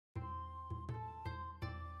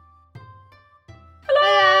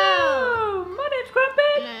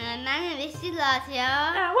Symbolises.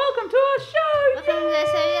 And welcome to our show! Welcome to the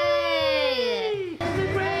show, yay! This is the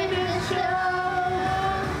greatest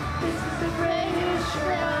show! This is the greatest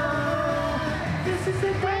show! This is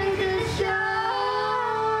the greatest show!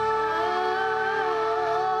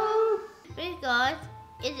 We got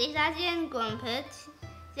Italian Crumpet,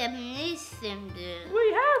 Japanese symbol.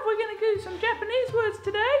 We're going to do some Japanese words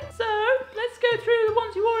today. So, let's go through the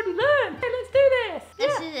ones you already learned. Hey, let's do this.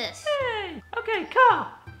 Let's do this. Hey! Okay,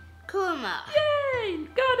 car. Kuma. Yay!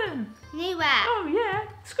 Garden. Niwa. Oh yeah.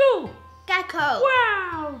 School. Gakko.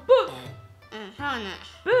 Wow. Book. Horn.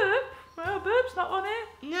 Burp. Well, burp's not on it.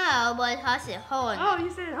 No, but it has a horn. Oh, you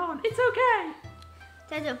said horn. It's okay.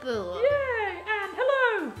 That's a boo. Yay! And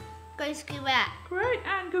hello. Go school back. Great.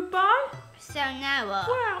 And goodbye. So now,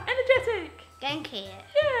 Wow. Energetic. Genki.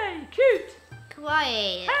 Yay. Cute.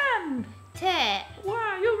 Kawaii. Hand. Te.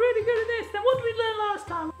 Wow, you're really good at this. Then what did we learn last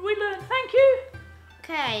time? We learned thank you.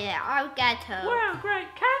 Okay, arigato. Wow, great.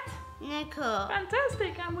 Cat. Neko.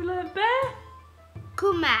 Fantastic. And we learned bear.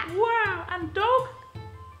 Kuma. Wow. And dog.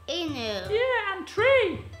 Inu. Yeah. And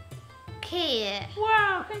tree. Ki.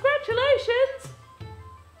 Wow, congratulations.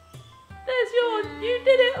 There's your You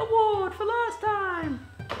Did It award for last time.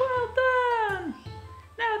 Well done.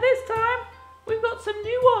 Now this time we've got some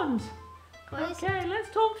new ones. Okay, let's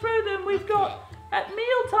talk through them. We've got at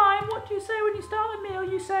meal time, what do you say when you start a meal?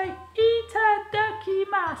 You say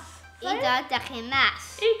itadakimasu.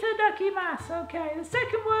 Itadakimasu. Itadakimasu. Okay, the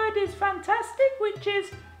second word is fantastic, which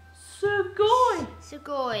is sugoi.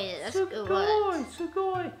 Sugoi. That's a good word.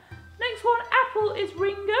 Sugoi. Next one, apple, is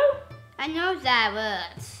ringo. I know that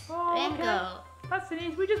word. Oh, Ringo. okay. That's an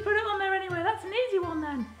easy. We just put it on there anyway. That's an easy one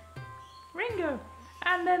then. Ringo.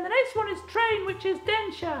 And then the next one is train, which is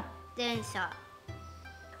densha. Densa.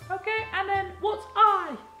 Okay, and then what's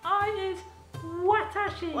I? I is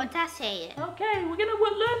watashi. Watashi. Okay, we're gonna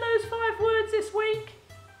learn those 5 words this week.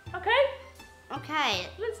 Okay? Okay.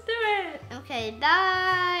 Let's do it. Okay,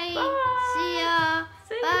 bye. Bye. See ya.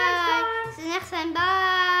 See you Bye. next time. See you next time.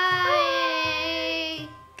 Bye.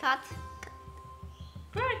 Cut.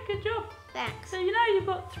 Great, good job. Thanks. So you know you've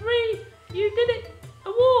got 3 You Did It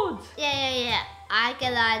awards. Yeah. I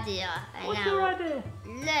get an idea. What's your idea?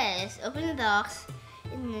 Let's open the box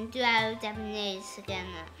and do our Japanese again.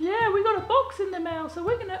 Yeah, we got a box in the mail, so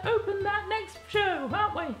we're gonna open that next show,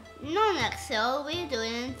 aren't we? No, next show we're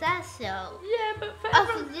doing that show. Yeah, but for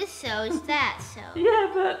After this show is that show. Yeah,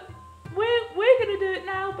 but we're gonna do it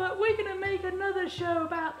now, but we're gonna make another show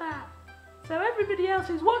about that. So everybody else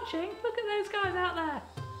who's watching, look at those guys out there.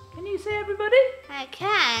 Can you see everybody? I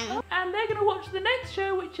can. And they're gonna watch the next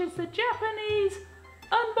show, which is the Japanese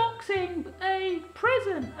unboxing a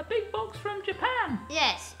present, a big box from Japan.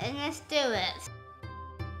 Yes, and let's do it.